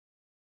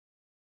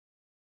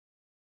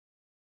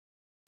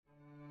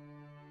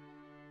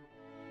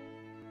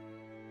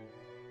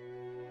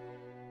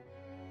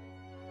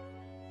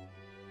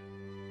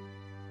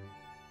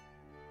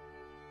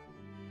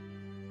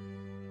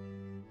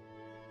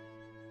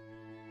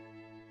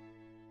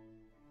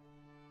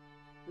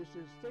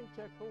This is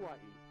ThinkTech Hawaii.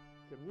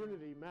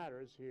 Community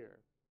matters here.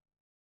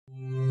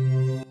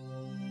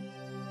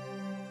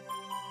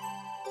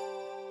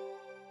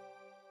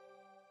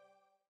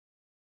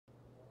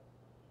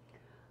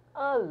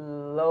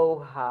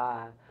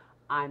 Aloha.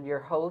 I'm your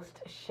host,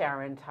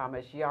 Sharon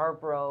Thomas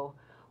Yarbrough.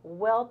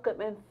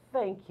 Welcome and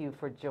thank you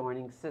for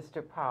joining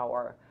Sister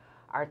Power.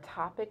 Our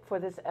topic for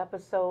this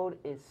episode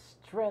is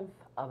Strength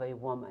of a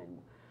Woman.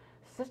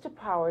 Sister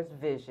Power's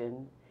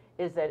vision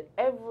is that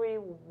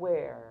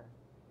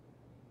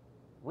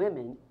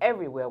women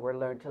everywhere will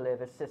learn to live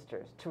as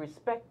sisters, to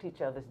respect each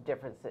other's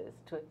differences,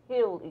 to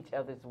heal each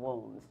other's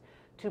wounds,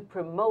 to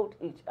promote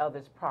each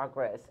other's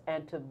progress,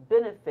 and to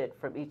benefit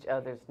from each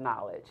other's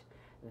knowledge.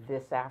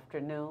 This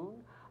afternoon,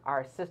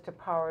 our Sister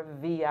Power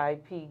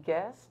VIP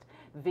guest,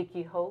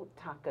 Vicky Holt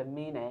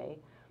Takamine,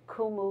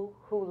 Kumu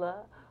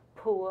Hula,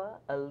 Pua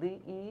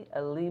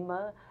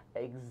Ali'i'Ilima,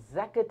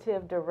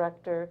 Executive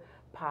Director,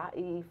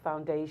 Pa'i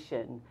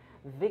Foundation.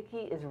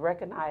 Vicky is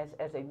recognized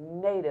as a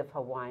native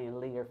Hawaiian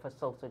leader for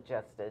social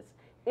justice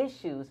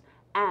issues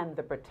and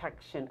the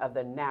protection of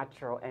the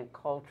natural and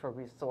cultural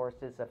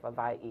resources of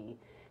Hawaii.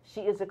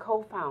 She is a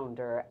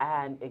co-founder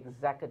and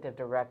executive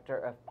director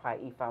of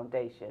Pa'i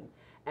Foundation,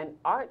 an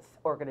arts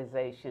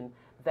organization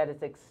that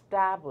is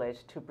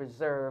established to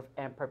preserve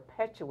and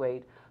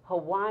perpetuate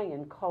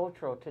Hawaiian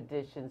cultural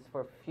traditions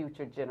for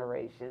future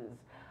generations.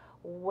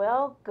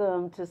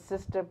 Welcome to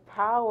Sister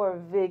Power,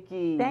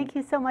 Vicky. Thank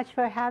you so much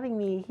for having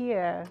me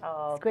here.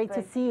 Oh, it's great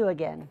to see you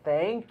again.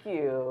 Thank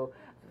you.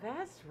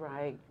 That's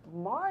right.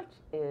 March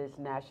is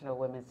National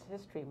Women's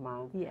History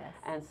Month. Yes.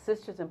 And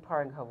Sisters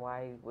Empowering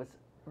Hawaii was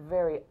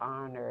very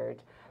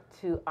honored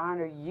to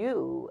honor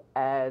you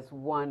as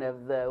one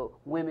of the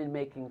women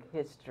making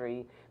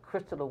history,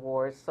 Crystal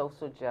Awards,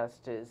 Social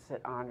Justice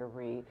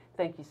honoree.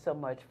 Thank you so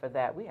much for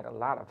that. We had a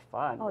lot of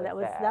fun. Oh, that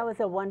was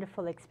a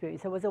wonderful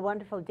experience. It was a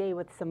wonderful day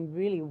with some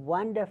really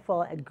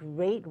wonderful and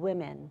great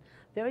women,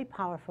 very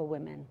powerful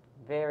women.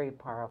 Very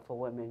powerful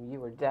women. You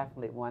were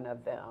definitely one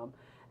of them.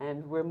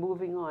 And we're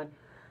moving on.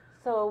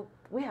 So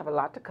we have a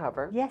lot to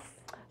cover. Yes.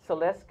 So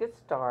let's get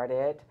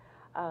started.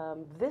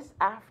 This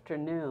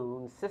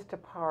afternoon, Sister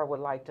Power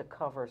would like to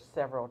cover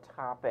several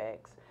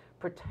topics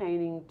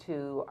pertaining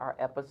to our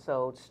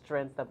episode,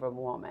 Strength of a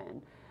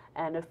Woman.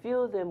 And a few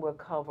of them will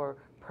cover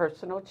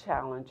personal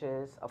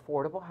challenges,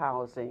 affordable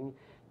housing,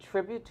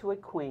 tribute to a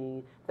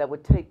queen that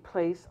would take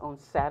place on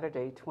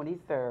Saturday,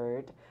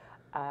 23rd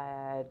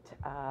at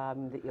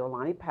the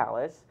Iolani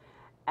Palace.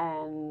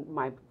 And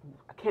I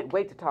can't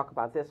wait to talk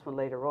about this one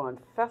later on,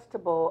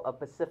 Festival of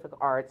Pacific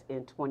Arts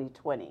in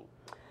 2020.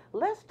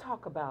 Let's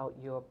talk about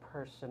your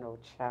personal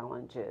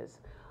challenges.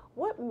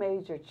 What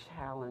major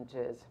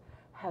challenges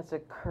has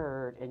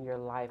occurred in your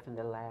life in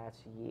the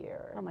last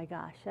year? Oh my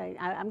gosh,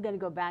 I'm going to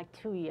go back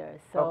 2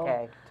 years. So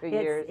okay, 2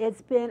 years.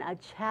 It's been a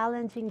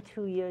challenging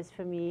 2 years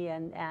for me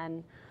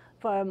and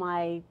for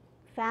my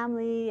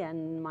family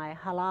and my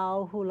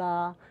halal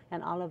hula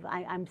and all of,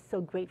 I'm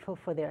so grateful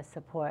for their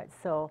support.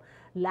 So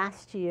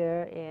last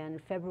year in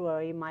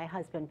February, my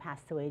husband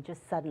passed away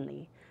just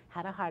suddenly,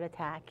 had a heart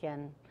attack,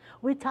 and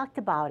we talked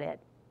about it,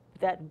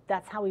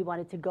 that's how we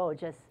wanted to go,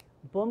 just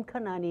boom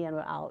kanani and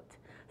we're out.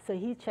 So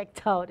he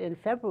checked out in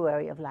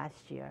February of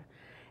last year.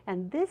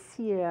 And this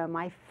year,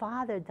 my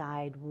father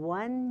died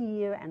 1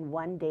 year and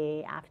 1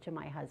 day after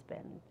my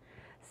husband.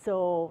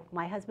 So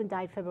my husband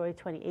died February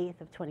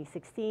 28th of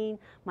 2016.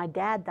 My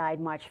dad died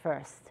March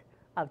 1st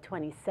of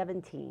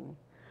 2017.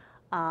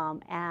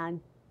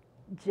 And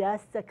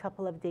just a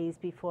couple of days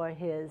before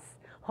his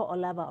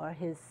ho'oleva, or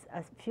his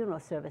funeral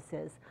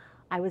services,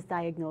 I was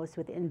diagnosed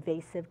with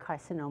invasive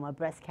carcinoma,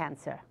 breast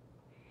cancer.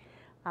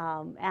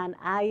 And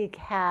I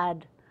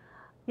had,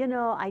 you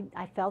know,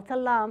 I felt a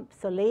lump.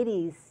 So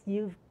ladies,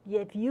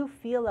 if you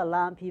feel a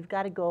lump, you've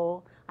got to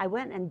go. I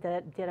went and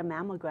did a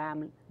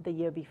mammogram the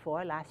year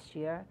before, last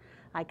year.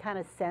 I kind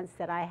of sensed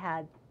that I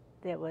had,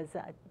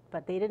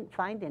 but they didn't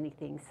find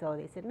anything. So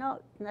they said,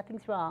 no,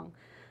 nothing's wrong.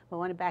 But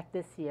when I went back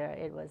this year,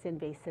 it was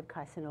invasive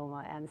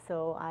carcinoma. And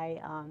so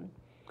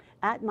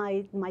at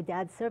my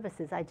dad's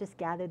services, I just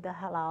gathered the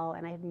halal,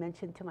 and I had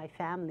mentioned to my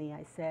family,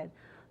 I said,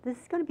 this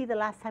is going to be the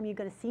last time you're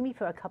going to see me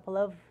for a couple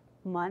of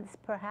months,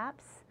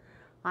 perhaps.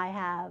 I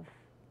have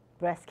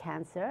breast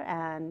cancer,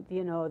 and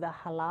you know, the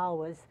halal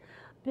was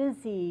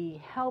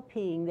busy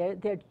helping.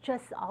 They're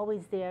just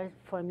always there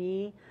for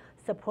me,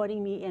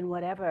 supporting me in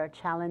whatever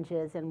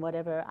challenges and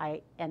whatever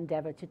I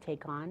endeavor to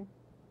take on.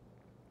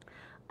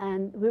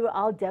 And we were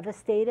all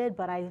devastated,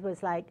 but I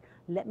was like,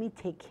 let me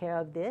take care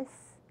of this.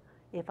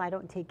 If I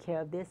don't take care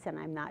of this and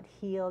I'm not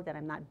healed and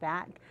I'm not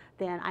back,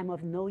 then I'm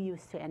of no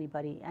use to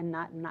anybody, and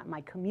not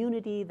my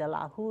community, the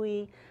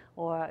Lahui,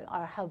 or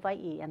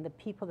Hawaii and the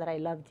people that I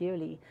love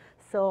dearly.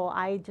 So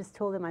I just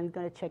told them I'm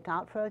going to check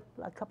out for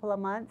a couple of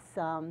months.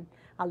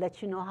 I'll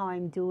let you know how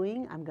I'm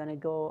doing. I'm going to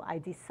go. I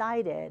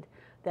decided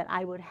that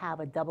I would have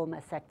a double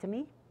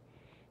mastectomy.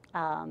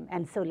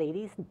 And so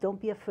ladies,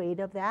 don't be afraid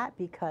of that,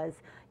 because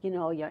you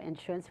know your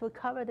insurance will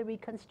cover the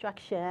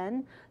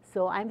reconstruction.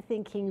 So I'm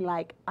thinking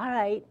like, all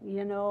right,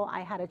 you know,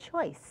 I had a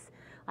choice.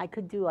 I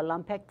could do a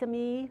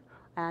lumpectomy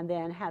and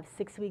then have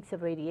 6 weeks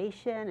of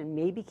radiation and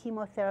maybe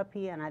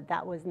chemotherapy, and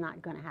that was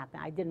not going to happen.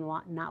 I didn't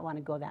want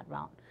to go that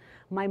route.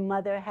 My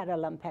mother had a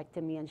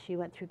lumpectomy, and she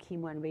went through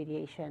chemo and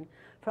radiation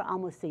for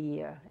almost a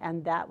year,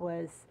 and that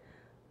was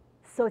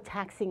so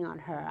taxing on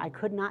her. I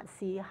could not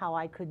see how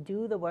I could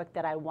do the work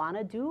that I want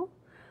to do,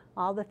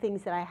 all the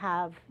things that I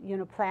have,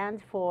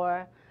 planned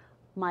for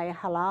my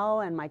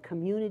halau and my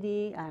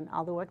community and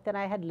all the work that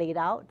I had laid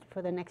out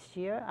for the next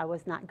year. I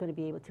was not going to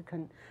be able to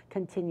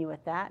continue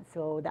with that,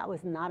 so that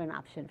was not an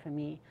option for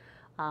me.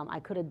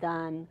 I could have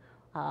done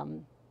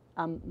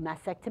a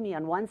mastectomy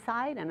on one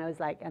side, and I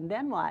was like, and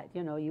then what?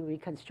 You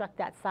reconstruct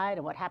that side,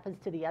 and what happens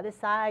to the other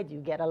side?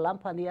 You get a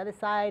lump on the other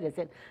side. Is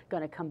it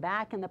going to come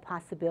back? And the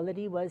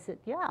possibility was that,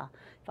 yeah,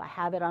 if I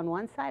have it on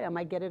one side, I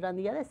might get it on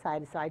the other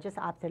side. So I just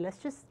opted, let's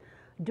just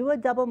do a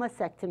double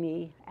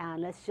mastectomy,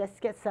 and let's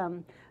just get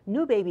some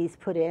new babies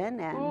put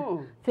in,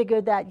 and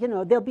figured that,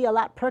 they'll be a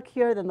lot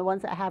perkier than the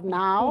ones I have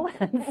now,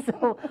 and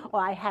so, or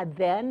I had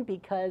then,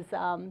 because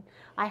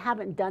I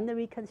haven't done the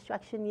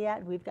reconstruction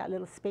yet. We've got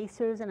little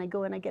spacers, and I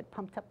go and I get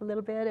pumped up a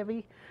little bit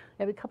every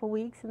couple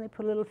weeks, and they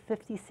put a little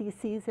 50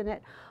 cc's in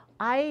it.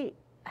 I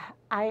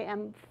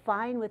am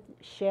fine with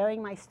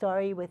sharing my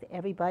story with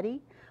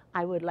everybody.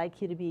 I would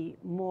like you to be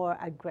more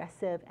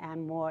aggressive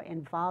and more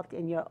involved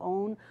in your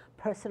own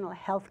personal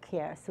health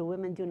care, so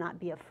women do not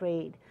be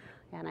afraid.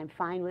 And I'm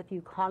fine with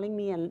you calling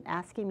me and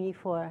asking me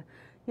for,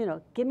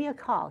 give me a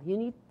call.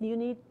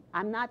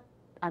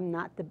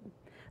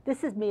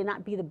 This may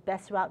not be the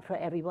best route for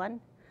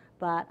everyone,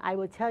 but I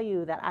will tell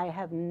you that I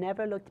have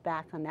never looked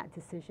back on that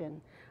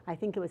decision. I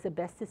think it was the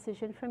best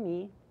decision for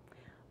me.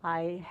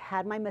 I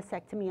had my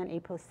mastectomy on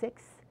April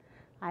 6th.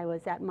 I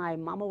was at my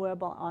Mama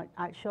Wearable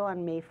Art Show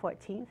on May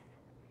 14th,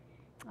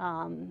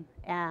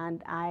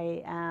 and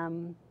I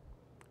am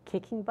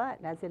kicking butt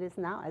as it is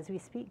now, as we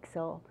speak.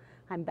 So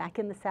I'm back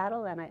in the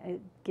saddle, and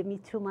give me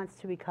 2 months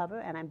to recover,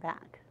 and I'm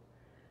back.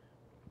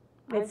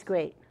 It's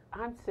great.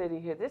 I'm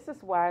sitting here. This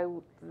is why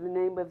the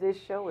name of this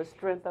show is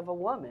Strength of a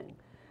Woman.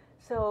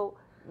 So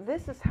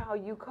this is how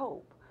you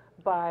cope,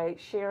 by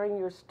sharing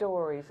your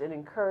stories and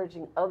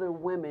encouraging other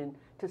women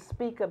to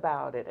speak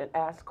about it and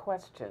ask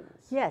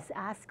questions. Yes,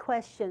 ask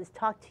questions,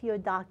 talk to your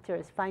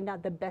doctors, find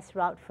out the best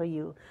route for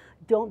you.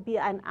 Don't be,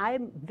 and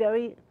I'm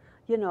very,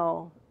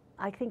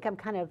 I think I'm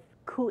kind of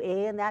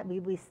Ku'e in that.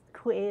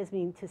 Ku'e is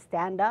mean to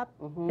stand up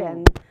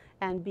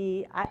and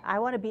be, I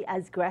want to be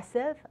as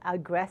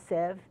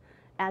aggressive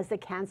as the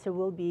cancer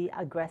will be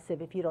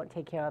aggressive if you don't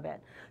take care of it.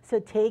 So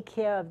take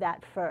care of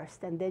that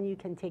first, and then you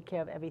can take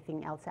care of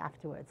everything else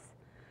afterwards.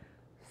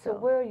 So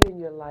where are you in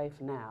your life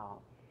now?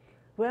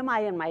 Where am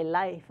I in my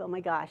life? Oh my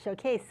gosh.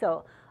 Okay,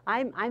 so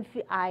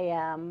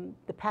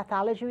the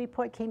pathology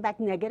report came back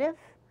negative.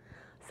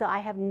 So I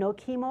have no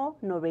chemo,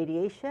 no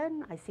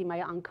radiation. I see my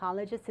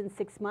oncologist in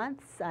 6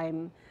 months.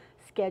 I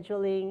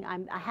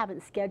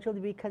haven't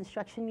scheduled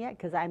reconstruction yet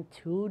because I'm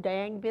too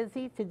dang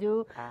busy to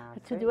do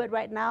it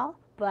right now.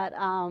 But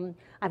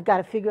I've got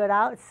to figure it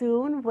out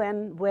soon.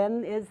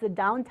 When is the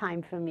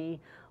downtime for me?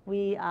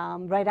 We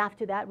right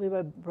after that, we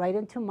were right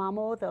into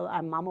MAMO,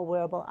 our Mama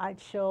Wearable Art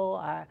Show.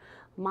 Our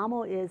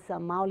MAMO is a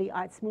Maoli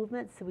arts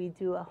movement, so we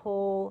do a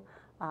whole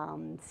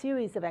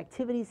series of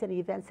activities and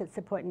events that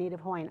support Native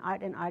Hawaiian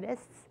art and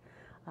artists.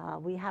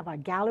 We have our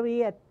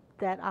gallery at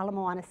that Ala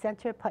Moana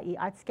Center, Pa'i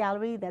Arts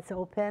Gallery, that's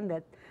open,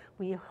 that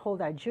we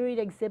hold our juried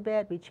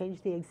exhibit. We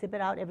change the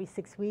exhibit out every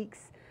 6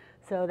 weeks.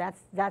 So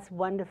that's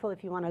wonderful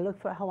if you want to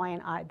look for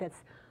Hawaiian art.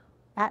 That's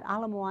at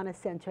Ala Moana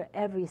Center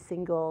every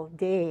single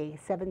day,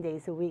 7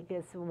 days a week.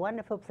 It's a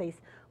wonderful place.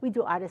 We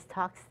do artist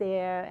talks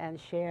there and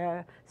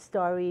share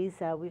stories.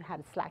 We've had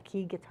a slack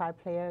key guitar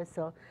player,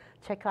 so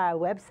check our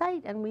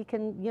website and we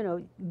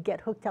can, get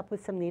hooked up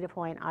with some Native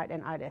Hawaiian art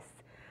and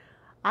artists.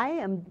 I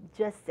am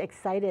just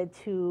excited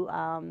to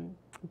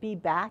be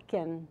back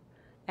and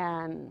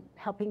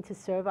helping to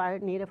serve our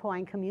Native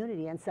Hawaiian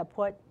community and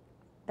support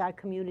our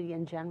community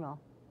in general.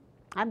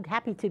 I'm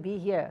happy to be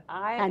here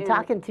and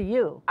talking to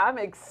you. I'm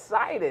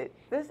excited.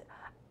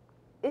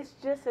 It's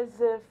just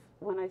as if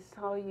when I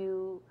saw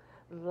you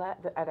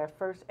at our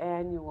first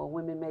annual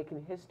Women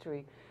Making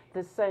History,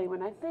 the same,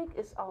 and I think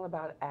it's all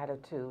about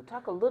attitude.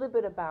 Talk a little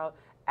bit about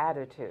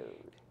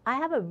attitude. I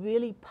have a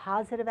really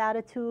positive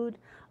attitude.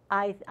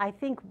 I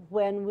think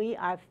when we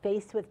are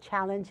faced with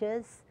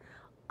challenges,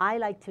 I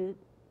like to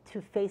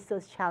face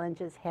those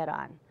challenges head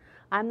on.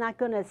 I'm not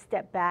going to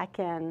step back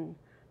and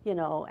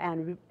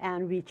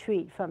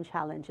retreat from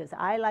challenges.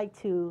 I like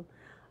to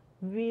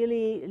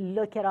really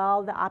look at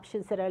all the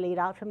options that are laid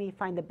out for me,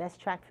 find the best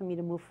track for me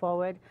to move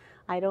forward.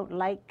 I don't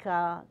like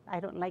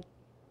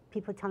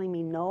people telling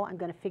me no. I'm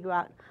going to figure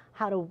out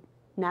how to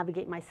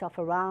navigate myself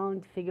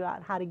around, figure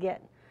out how to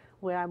get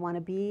where I want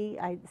to be.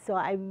 So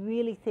I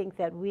really think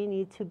that we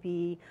need to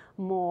be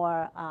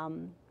more,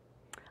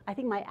 I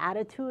think my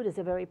attitude is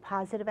a very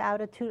positive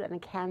attitude and a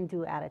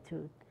can-do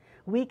attitude.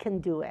 We can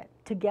do it.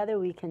 Together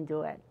we can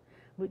do it.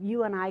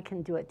 You and I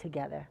can do it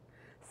together.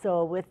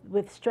 So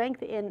with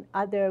strength in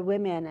other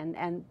women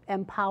and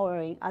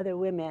empowering other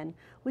women,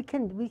 we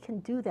can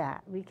do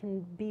that. We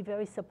can be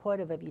very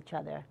supportive of each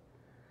other.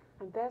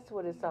 And that's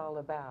what it's all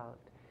about,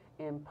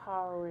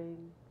 empowering,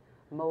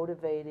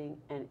 motivating,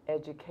 and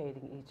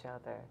educating each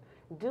other.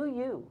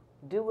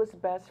 Do what's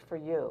best for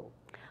you.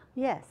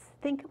 Yes,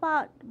 think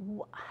about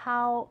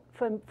how,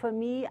 for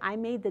me, I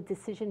made the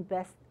decision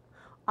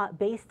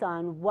based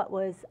on what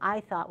I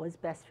thought was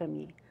best for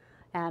me.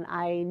 And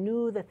I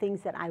knew the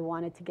things that I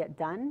wanted to get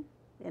done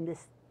in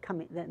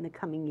the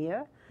coming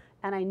year.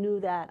 And I knew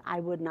that I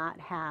would not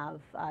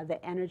have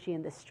the energy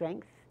and the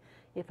strength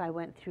if I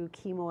went through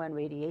chemo and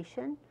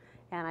radiation.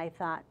 And I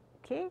thought,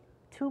 okay,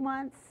 2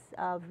 months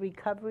of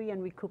recovery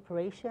and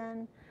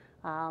recuperation.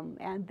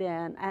 And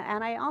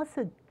I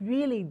also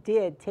really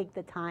did take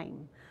the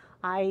time.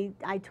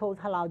 I told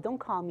Halal, don't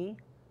call me,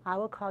 I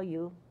will call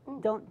you.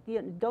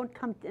 Don't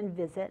come and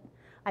visit.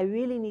 I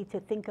really need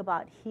to think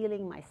about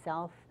healing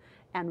myself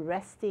and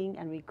resting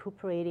and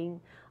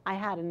recuperating. I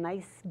had a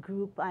nice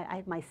group. I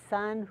had my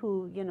son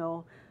who,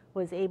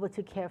 was able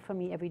to care for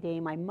me every day.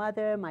 My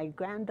mother, my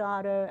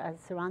granddaughter,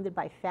 surrounded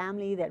by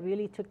family that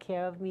really took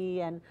care of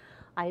me. And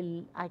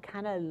I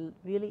kind of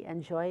really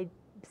enjoyed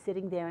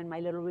sitting there in my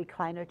little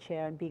recliner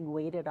chair and being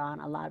waited on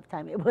a lot of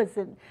time.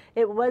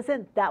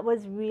 That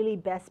was really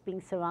best,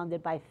 being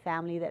surrounded by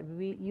family that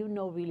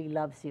really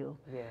loves you.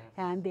 Yes.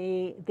 And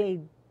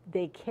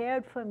they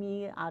cared for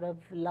me out of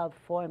love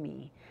for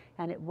me.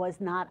 And I was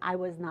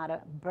not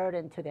a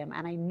burden to them.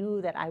 And I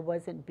knew that I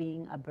wasn't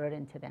being a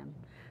burden to them.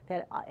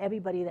 That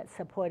everybody that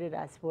supported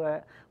us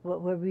were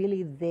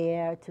really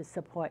there to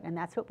support. And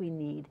that's what we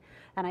need.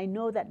 And I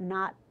know that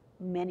not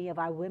many of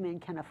our women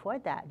can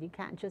afford that. You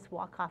can't just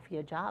walk off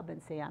your job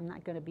and say, I'm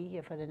not going to be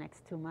here for the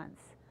next 2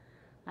 months.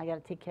 I got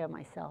to take care of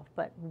myself.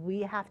 But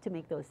we have to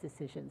make those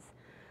decisions.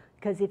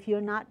 Because if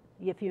you're not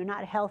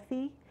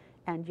healthy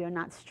and you're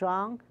not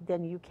strong,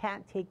 then you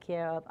can't take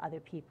care of other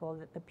people,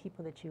 the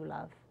people that you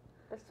love.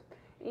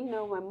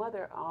 My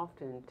mother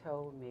often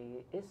told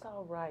me, it's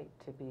all right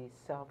to be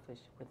selfish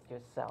with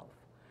yourself.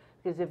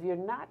 Because if you're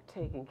not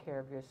taking care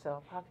of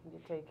yourself, how can you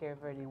take care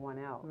of anyone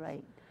else?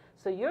 Right.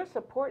 So your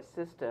support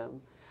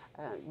system,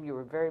 you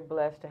were very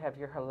blessed to have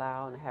your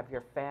halal and have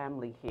your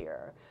family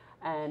here.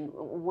 And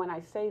when I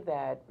say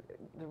that,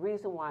 the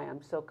reason why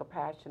I'm so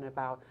compassionate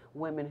about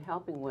women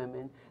helping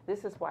women,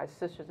 this is why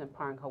Sisters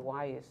Empowering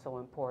Hawaii is so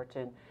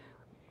important.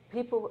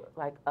 People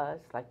like us,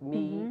 like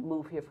me,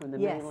 move here from the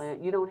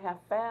mainland. You don't have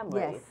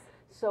family. Yes.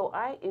 So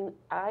I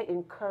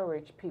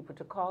encourage people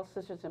to call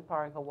Sisters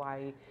Empowering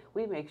Hawaii.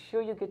 We make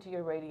sure you get to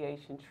your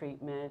radiation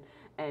treatment.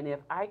 And if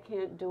I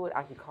can't do it,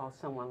 I can call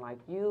someone like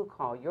you,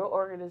 call your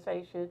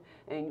organization,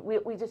 and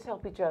we just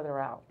help each other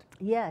out.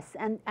 Yes,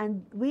 and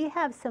we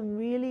have some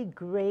really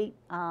great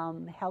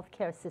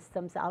healthcare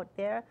systems out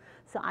there.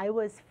 So I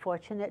was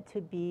fortunate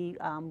to be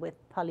with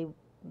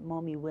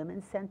Momi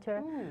Women's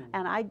Center.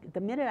 And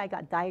the minute I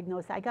got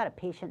diagnosed, I got a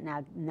patient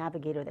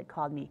navigator that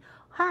called me.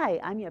 Hi,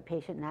 I'm your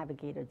patient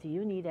navigator. Do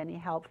you need any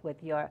help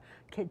with your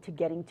kid to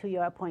getting to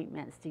your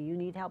appointments? Do you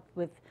need help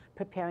with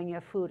preparing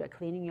your food or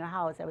cleaning your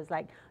house? I was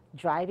like,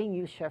 driving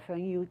you,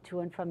 chauffeuring you to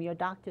and from your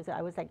doctors.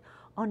 I was like,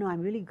 oh no,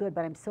 I'm really good,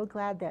 but I'm so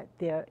glad that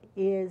there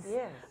is.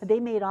 Yes. They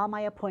made all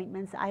my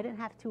appointments. I didn't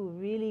have to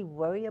really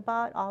worry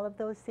about all of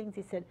those things.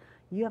 He said,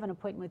 you have an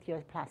appointment with your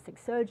plastic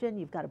surgeon,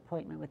 you've got an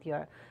appointment with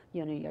your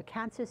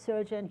cancer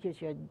surgeon,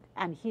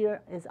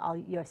 here is all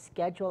your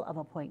schedule of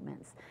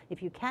appointments.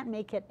 If you can't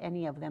make it,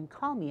 any of them,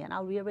 call me and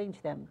I'll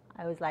rearrange them.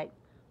 I was like,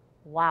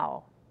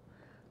 wow.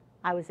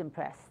 I was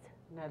impressed.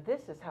 Now,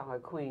 this is how a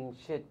queen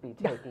should be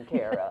taken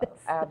care of.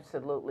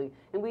 Absolutely.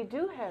 And we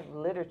do have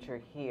literature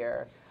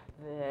here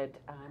that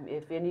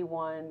if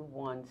anyone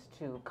wants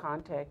to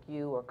contact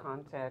you or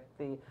contact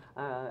the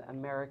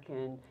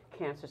American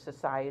Cancer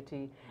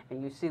Society,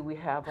 and you see we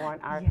have on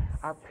our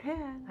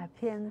pins. Our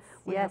pins,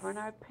 we yes. have on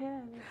our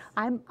pins.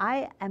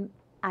 I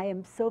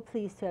am so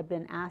pleased to have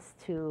been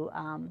asked to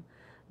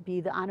be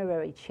the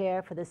honorary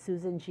chair for the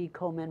Susan G.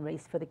 Komen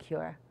Race for the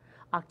Cure,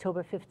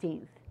 October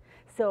 15th.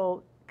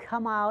 So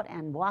come out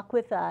and walk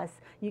with us.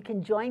 You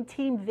can join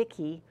Team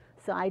Vicky.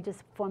 So I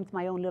just formed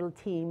my own little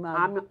team.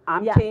 I'm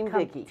Team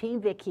Vicky.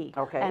 Team Vicky.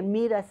 Okay. And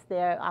meet us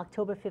there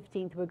October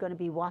 15th. We're going to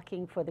be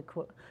walking for the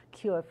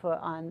cure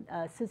on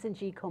Susan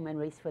G. Komen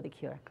Race for the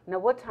Cure. Now,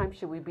 what time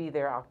should we be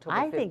there October 15th?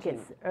 I think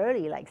it's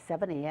early, like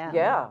 7 a.m.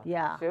 Yeah.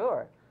 Yeah.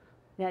 Sure.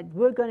 Now,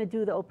 we're going to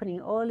do the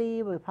opening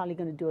oli. We're probably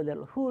going to do a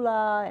little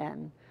hula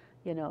and,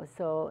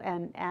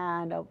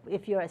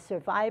 if you're a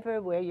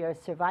survivor, wear your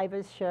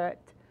survivor's shirt.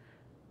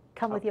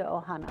 Come with your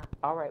ohana.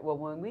 All right. Well,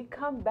 when we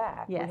come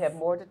back, yes. we have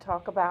more to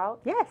talk about.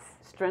 Yes.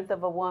 Strength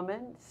of a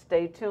woman.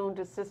 Stay tuned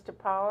to Sister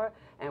Power,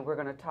 and we're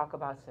going to talk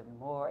about some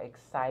more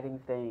exciting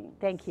things.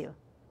 Thank you.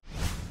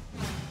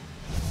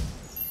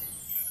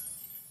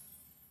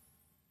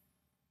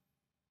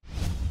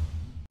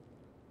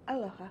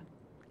 Aloha.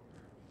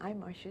 I'm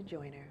Marcia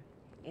Joyner,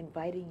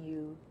 inviting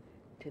you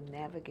to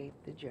navigate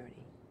the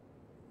journey.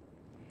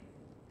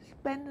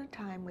 Spend the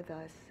time with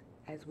us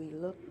as we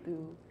look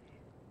through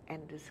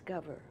and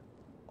discover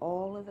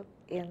all of the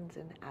ins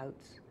and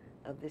outs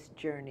of this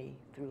journey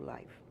through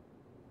life.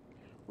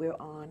 We're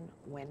on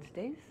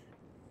Wednesdays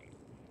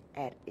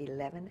at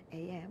 11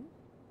 a.m.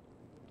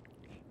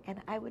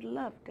 and I would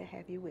love to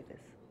have you with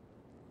us.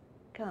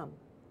 Come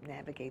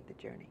navigate the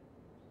journey.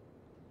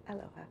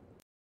 Aloha.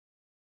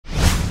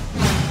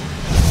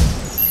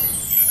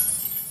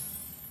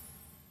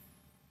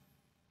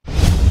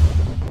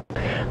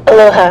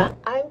 Aloha.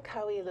 I'm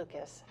Kaui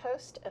Lucas,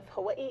 host of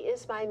Hawaii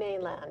is My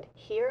Mainland,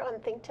 here on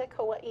ThinkTech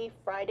Hawaii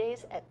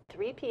Fridays at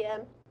 3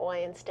 p.m.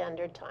 Hawaiian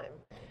Standard Time.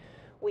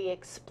 We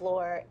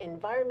explore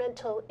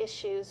environmental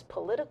issues,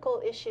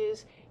 political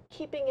issues,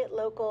 keeping it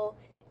local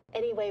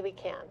any way we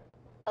can.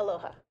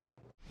 Aloha.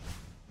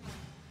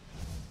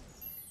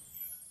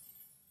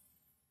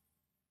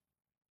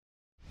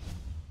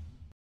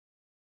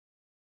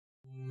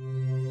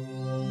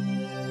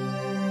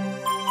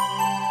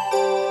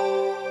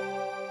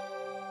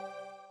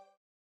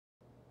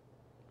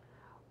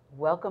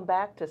 Welcome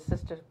back to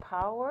Sisters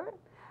Power,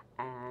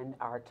 and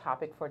our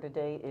topic for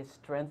today is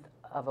Strength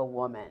of a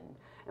Woman.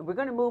 And we're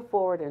going to move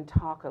forward and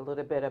talk a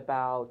little bit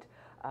about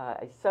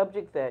a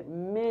subject that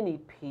many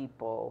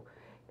people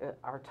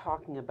are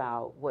talking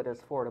about. What does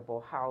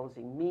affordable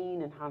housing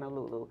mean in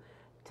Honolulu?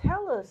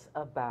 Tell us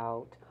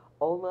about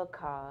Pua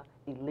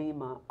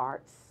Ali'i'Ilima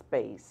Art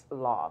Space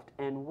Loft,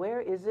 and where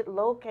is it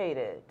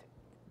located?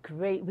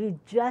 Great. We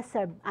just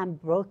are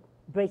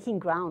breaking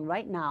ground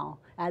right now.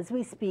 As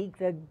we speak,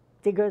 the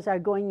diggers are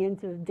going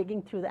into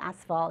digging through the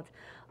asphalt.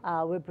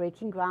 We're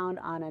breaking ground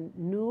on a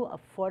new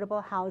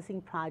affordable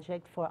housing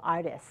project for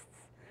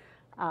artists.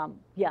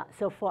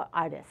 So for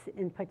artists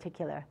in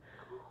particular.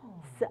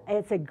 So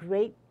it's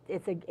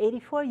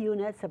 84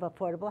 units of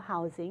affordable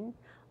housing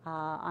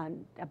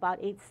on about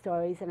 8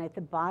 stories, and at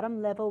the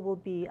bottom level will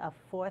be a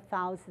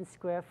 4,000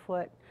 square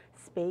foot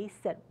space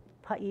that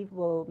Pa'i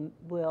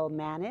will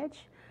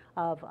manage,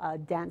 of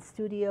dance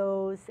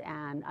studios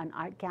and an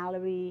art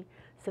gallery,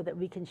 so that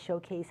we can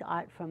showcase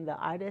art from the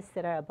artists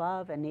that are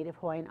above and Native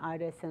Hawaiian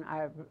artists and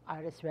our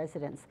artist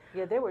residents.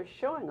 Yeah, they were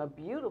showing a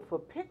beautiful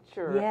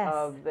picture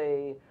of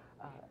the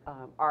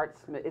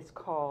arts. It's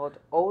called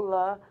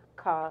Pua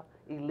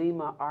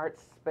Ali'i'Ilima Art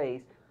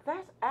Space.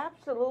 That's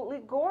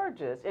absolutely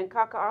gorgeous. In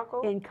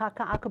Kaka'ako? In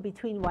Kaka'ako,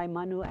 between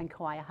Waimanu and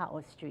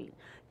Kauaiha'o Street.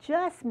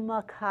 Just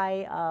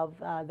makai of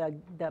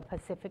the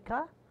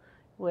Pacifica,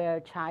 where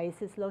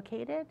Chai's is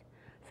located.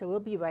 So we'll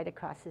be right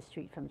across the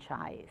street from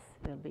Chai's.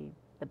 It'll be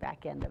the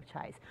back end of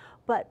Chai's.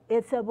 But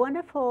it's a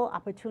wonderful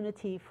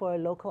opportunity for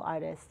local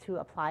artists to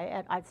apply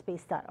at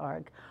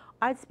artspace.org.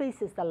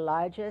 Artspace is the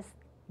largest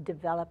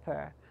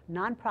developer,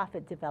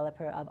 nonprofit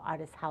developer of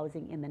artist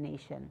housing in the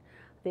nation.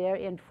 They're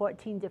in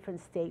 14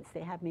 different states.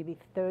 They have maybe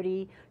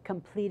 30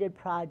 completed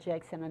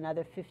projects and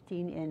another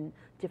 15 in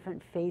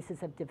different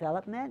phases of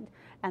development.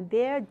 And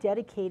they're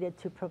dedicated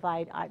to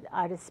provide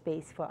artist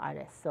space for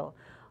artists. So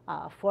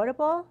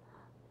affordable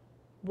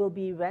will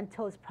be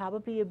rentals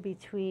probably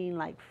between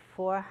like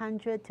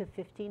 $400 to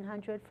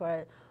 $1,500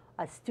 for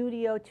a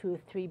studio to a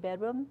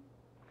 3-bedroom.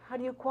 How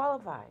do you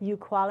qualify? You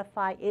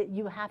qualify,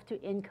 you have to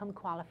income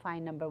qualify,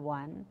 number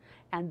 1,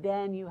 and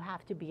then you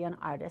have to be an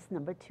artist,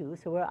 number 2.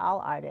 So we're all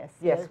artists.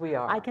 Yes, we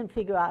are. I can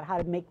figure out how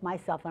to make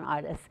myself an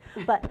artist.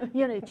 But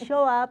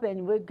show up,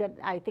 and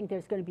I think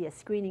there's going to be a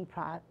screening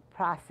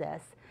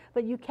process.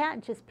 But you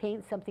can't just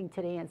paint something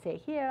today and say,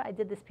 here, I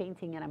did this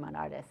painting and I'm an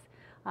artist.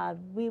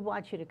 We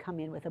want you to come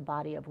in with a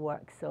body of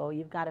work. So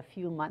you've got a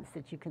few months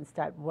that you can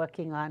start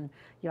working on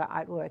your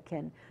artwork.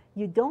 And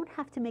you don't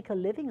have to make a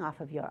living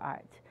off of your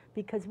art,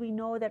 because we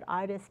know that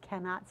artists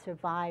cannot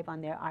survive on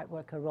their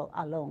artwork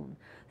alone.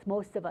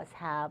 Most of us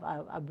have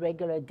a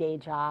regular day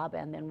job,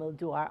 and then we'll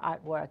do our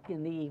artwork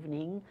in the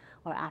evening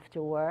or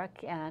after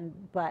work.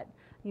 But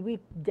we've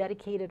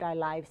dedicated our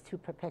lives to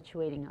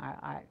perpetuating our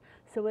art.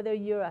 So whether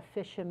you're a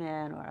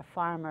fisherman or a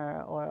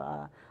farmer or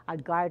a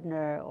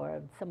gardener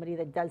or somebody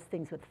that does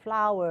things with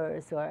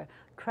flowers or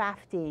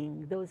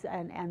crafting,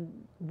 and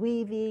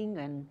weaving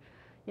and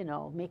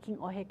making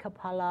ohe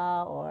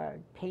kapala or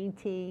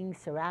painting,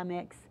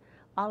 ceramics,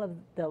 all of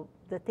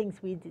the things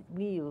we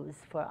use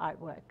for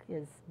artwork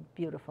is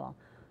beautiful.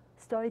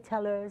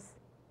 Storytellers,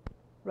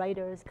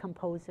 writers,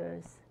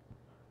 composers.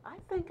 I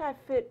think I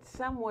fit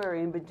somewhere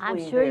in between. I'm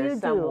sure there you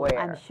somewhere. do.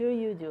 I'm sure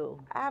you do.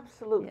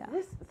 Absolutely.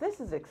 Yeah. This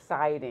is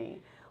exciting.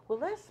 Well,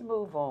 let's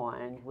move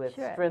on with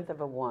Strength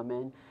of a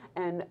Woman.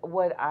 And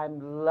what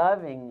I'm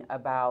loving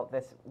about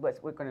this, what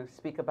we're going to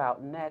speak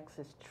about next,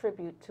 is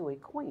Tribute to a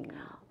Queen.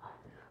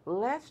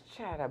 Let's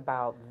chat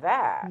about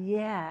that.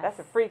 Yes. That's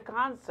a free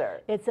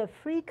concert. It's a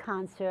free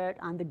concert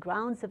on the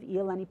grounds of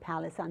Iolani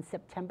Palace on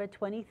September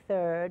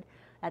 23rd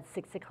at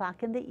 6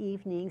 o'clock in the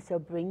evening. So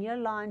bring your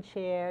lawn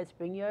chairs,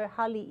 bring your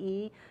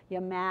hali'i, your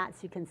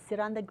mats. You can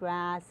sit on the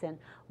grass and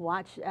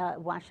watch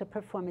a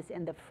performance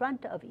in the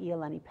front of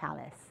Iolani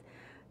Palace.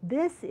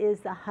 This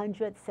is the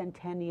 100th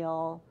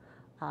centennial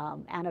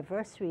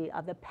anniversary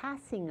of the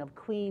passing of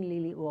Queen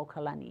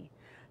Lili'uokalani.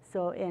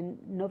 So in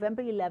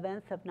November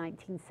 11th of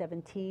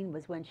 1917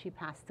 was when she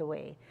passed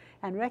away.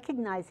 And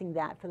recognizing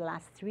that for the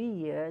last 3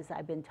 years,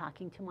 I've been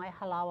talking to my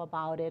halau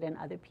about it and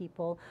other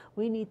people.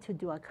 We need to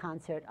do a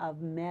concert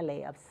of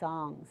mele, of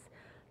songs,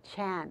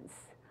 chants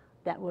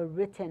that were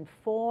written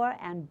for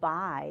and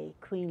by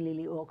Queen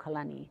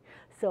Lili'uokalani.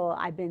 So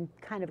I've been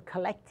kind of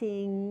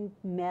collecting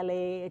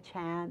mele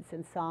chants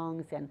and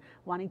songs and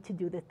wanting to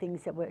do the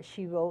things that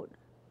she wrote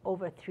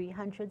over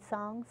 300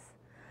 songs.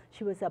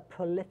 She was a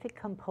prolific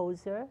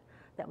composer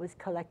that was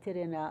collected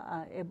in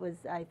it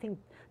was, I think,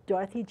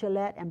 Dorothy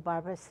Gillette and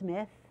Barbara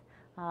Smith,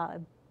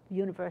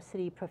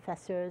 university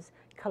professors,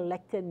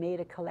 made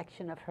a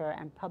collection of her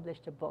and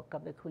published a book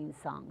of the Queen's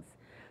songs.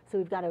 So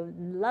we've got a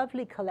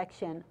lovely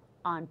collection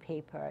on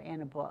paper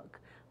in a book,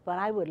 but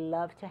I would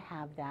love to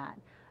have that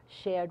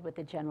shared with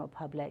the general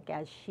public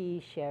as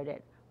she shared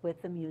it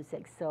with the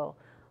music. So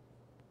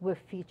we're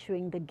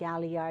featuring the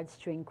Galliard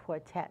String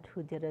Quartet,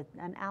 who did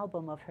an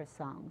album of her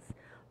songs.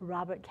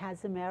 Robert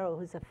Casimiro,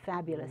 who's a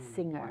fabulous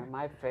singer. One of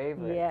my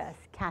favorites. Yes,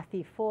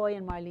 Kathy Foy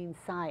and Marlene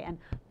Tsai. And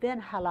then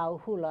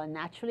halau hula.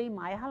 Naturally,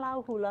 my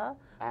halau hula,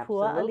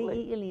 Pua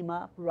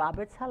Ali'i'Ilima,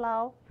 Robert's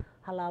halau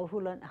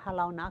hula,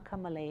 halau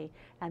Nakamale,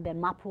 and then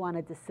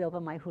Mapuana de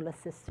Silva, my hula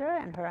sister,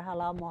 and her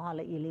halau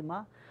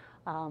Mohala'ilima,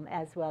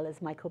 as well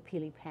as Michael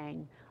Pili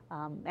Pang.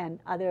 And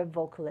other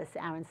vocalists,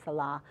 Aaron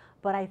Salah.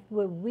 But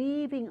we're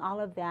weaving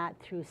all of that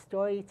through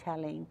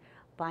storytelling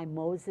by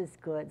Moses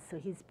Goods. So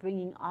he's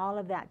bringing all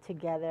of that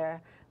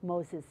together.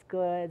 Moses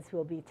Goods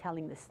will be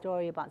telling the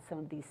story about some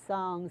of these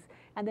songs,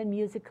 and then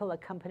musical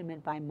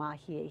accompaniment by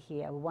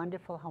Mahiehi, a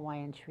wonderful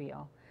Hawaiian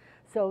trio.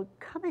 So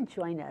come and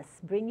join us.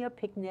 Bring your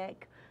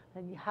picnic,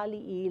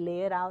 hali'i,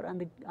 lay it out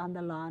on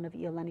the lawn of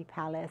Iolani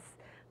Palace.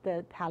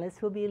 The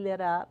palace will be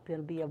lit up.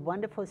 It'll be a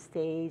wonderful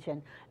stage.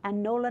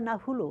 And Nola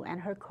Nahulu and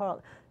her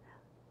choral.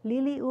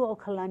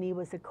 Lili'uokalani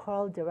was the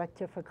choral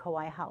director for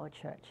Kauai Ha'o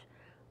Church.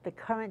 The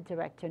current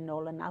director,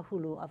 Nola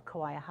Nahulu of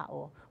Kauai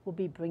Ha'o, will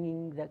be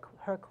bringing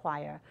her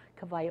choir,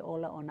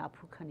 Kawai'ola o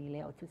Napu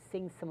Kanileo, to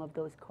sing some of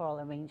those choral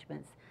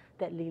arrangements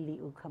that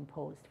Lili'u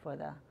composed for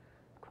the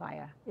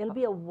choir. It'll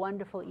be a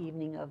wonderful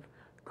evening of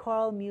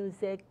choral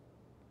music,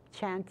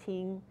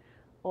 chanting,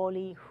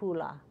 oli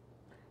hula.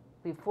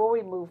 Before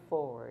we move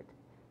forward,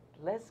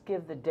 let's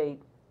give the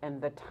date and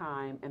the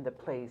time and the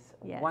place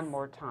one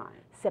more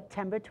time.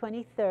 September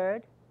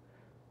 23rd,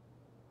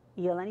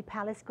 Iolani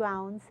Palace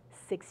grounds,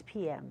 6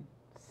 p.m.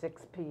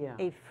 6 p.m.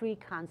 A free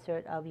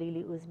concert of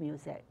Lili'u's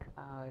music.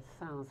 Oh, it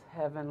sounds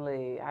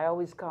heavenly. I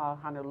always call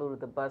Honolulu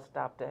the bus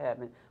stop to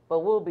heaven,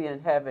 but we'll be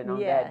in heaven on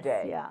that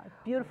day. Yeah,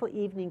 beautiful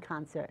evening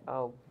concert.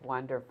 Oh,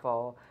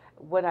 wonderful.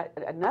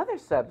 Another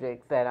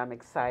subject that I'm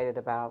excited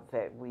about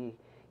that we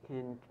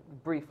can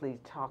briefly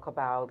talk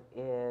about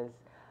is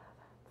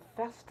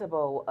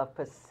Festival of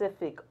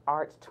Pacific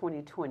Arts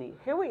 2020.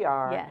 Here we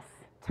are. Yes.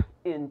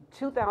 In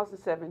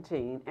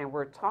 2017, and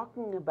we're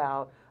talking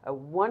about a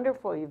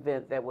wonderful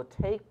event that will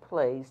take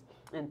place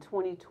in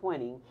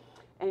 2020.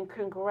 And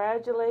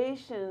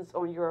congratulations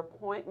on your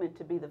appointment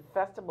to be the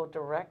festival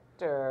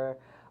director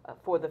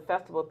for the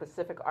Festival of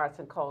Pacific Arts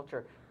and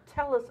Culture.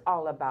 Tell us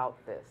all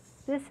about this.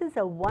 This is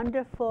a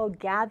wonderful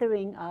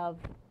gathering of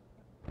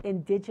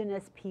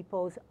indigenous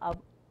peoples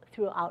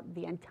throughout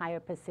the entire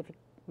Pacific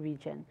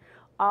region,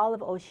 all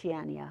of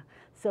Oceania.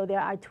 So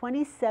there are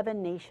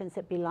 27 nations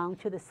that belong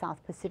to the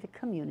South Pacific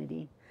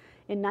community.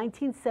 In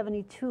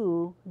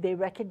 1972, they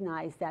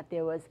recognized that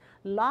there was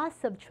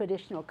loss of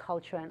traditional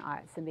culture and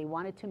arts, and they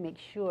wanted to make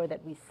sure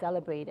that we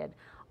celebrated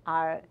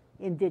our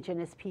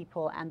indigenous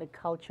people and the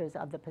cultures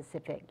of the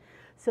Pacific.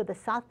 So the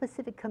South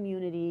Pacific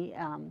community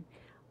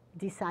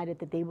decided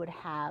that they would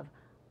have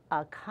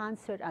a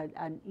concert,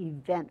 an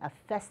event, a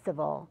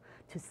festival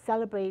to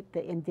celebrate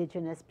the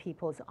indigenous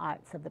people's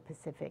arts of the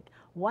Pacific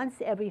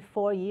once every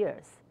 4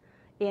 years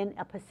in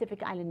a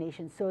Pacific Island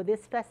nation. So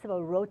this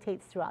festival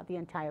rotates throughout the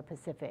entire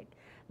Pacific.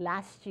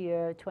 Last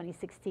year,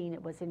 2016,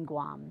 it was in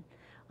Guam.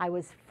 I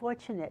was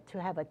fortunate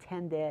to have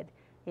attended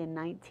in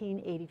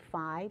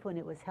 1985 when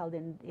it was held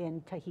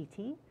in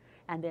Tahiti,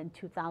 and then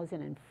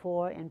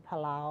 2004 in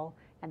Palau,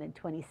 and then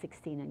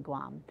 2016 in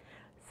Guam.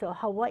 So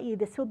Hawaii,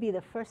 this will be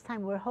the first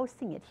time we're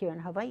hosting it here in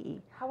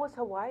Hawaii. How was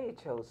Hawaii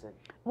chosen?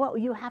 Well,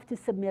 you have to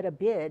submit a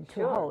bid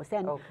to host.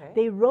 And okay.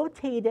 They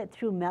rotate it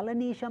through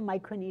Melanesia,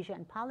 Micronesia,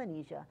 and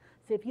Polynesia.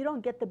 So if you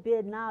don't get the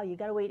bid now, you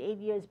got to wait 8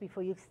 years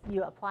before you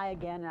apply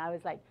again. And I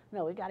was like,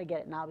 no, we got to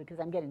get it now because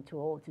I'm getting too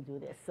old to do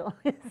this. So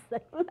it's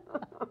like,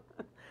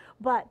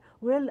 but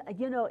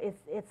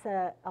it's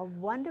a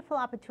wonderful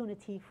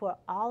opportunity for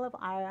all of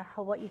our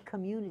Hawaii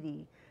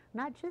community,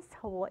 not just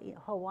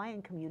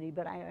Hawaiian community,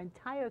 but our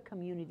entire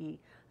community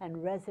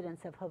and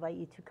residents of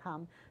Hawaii to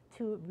come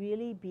to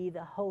really be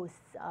the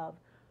hosts of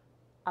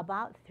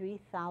about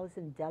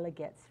 3,000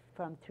 delegates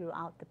from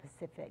throughout the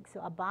Pacific.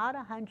 So about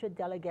 100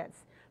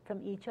 delegates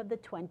from each of the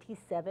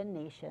 27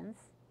 nations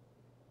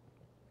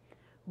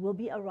will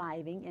be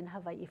arriving in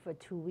Hawaii for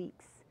 2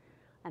 weeks.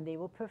 And they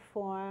will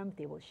perform,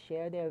 they will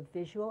share their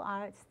visual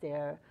arts,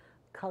 their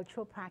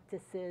cultural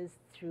practices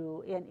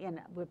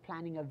we're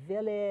planning a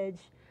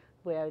village,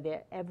 where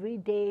every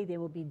day they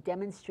will be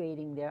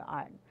demonstrating their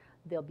art.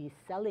 They'll be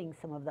selling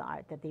some of the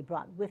art that they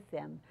brought with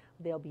them.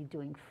 They'll be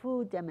doing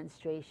food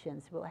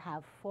demonstrations. We'll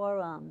have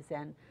forums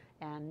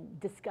and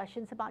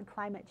discussions about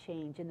climate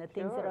change and the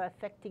things that are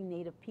affecting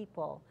Native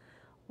people.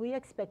 We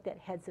expect that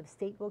heads of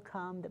state will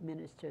come, the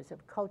ministers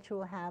of culture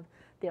will have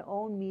their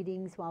own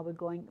meetings while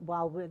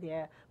we're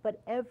there.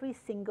 But every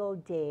single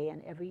day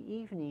and every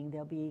evening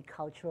there'll be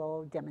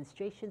cultural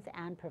demonstrations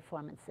and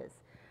performances.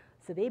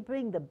 So they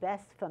bring the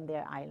best from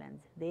their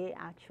islands. They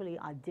actually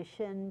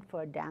audition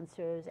for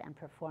dancers and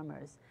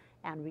performers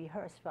and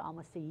rehearse for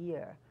almost a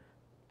year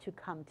to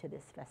come to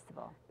this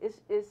festival.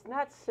 It's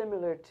not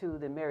similar to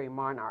the Merry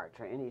Monarch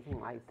or anything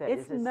like that.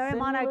 It's Merry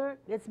Monarch.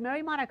 It's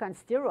Merry Monarch on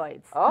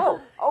steroids. Oh,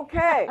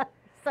 okay.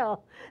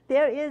 So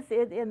there is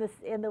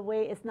in the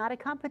way it's not a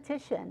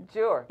competition.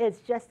 Sure. It's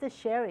just a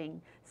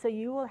sharing. So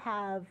you will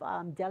have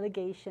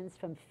delegations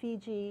from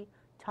Fiji,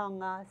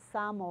 Tonga,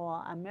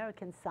 Samoa,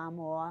 American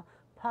Samoa,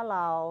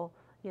 Palau,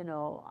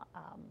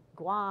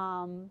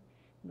 Guam.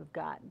 We've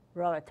got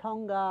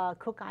Rarotonga,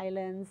 Cook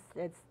Islands.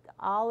 It's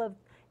all of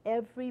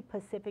every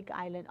Pacific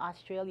island,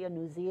 Australia,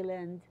 New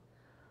Zealand.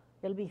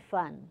 It'll be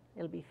fun.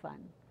 It'll be fun.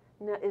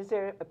 Now, is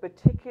there a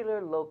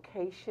particular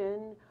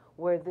location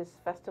where this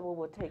festival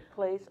will take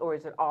place, or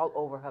is it all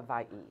over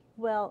Hawaii?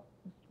 Well,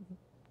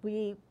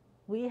 we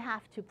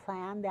have to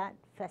plan that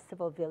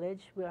festival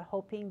village. We're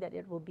hoping that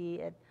it will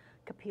be at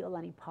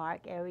Kapi'olani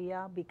Park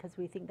area because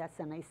we think that's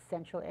a nice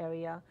central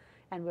area,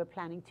 and we're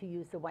planning to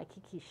use the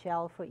Waikiki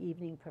Shell for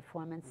evening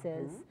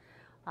performances.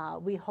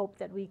 We hope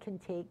that we can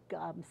take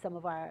some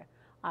of our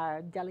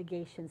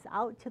delegations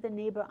out to the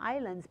neighbor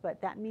islands,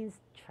 but that means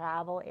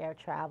travel, air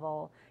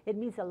travel. It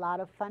means a lot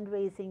of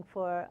fundraising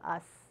for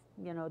us,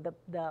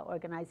 the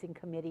organizing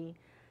committee,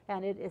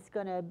 and it's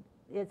gonna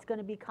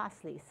be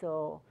costly.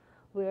 So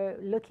we're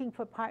looking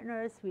for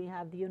partners. We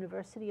have the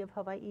University of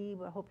Hawaii.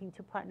 We're hoping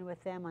to partner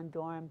with them on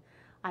dorm.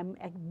 I'm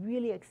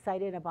really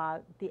excited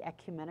about the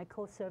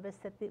ecumenical service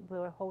that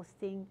we're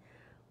hosting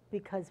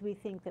because we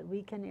think that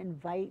we can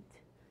invite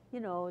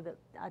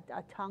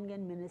a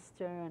Tongan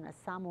minister and a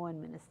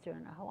Samoan minister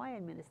and a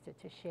Hawaiian minister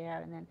to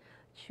share, and then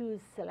choose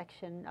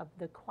selection of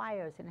the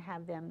choirs and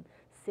have them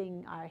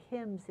sing our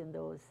hymns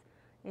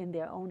in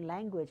their own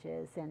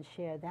languages and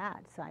share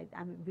that. So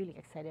I'm really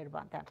excited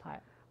about that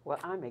part. Well,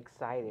 I'm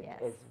excited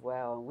as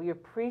well. We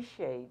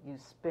appreciate you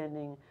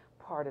spending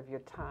part of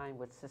your time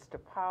with Sister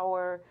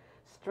Power,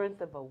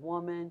 Strength of a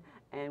Woman,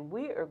 and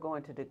we are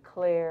going to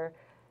declare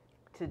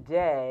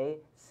today,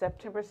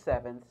 September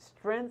 7th,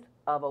 Strength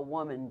of a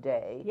Woman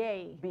Day.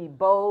 Yay. Be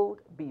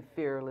bold, be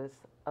fearless.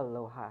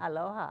 Aloha.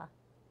 Aloha.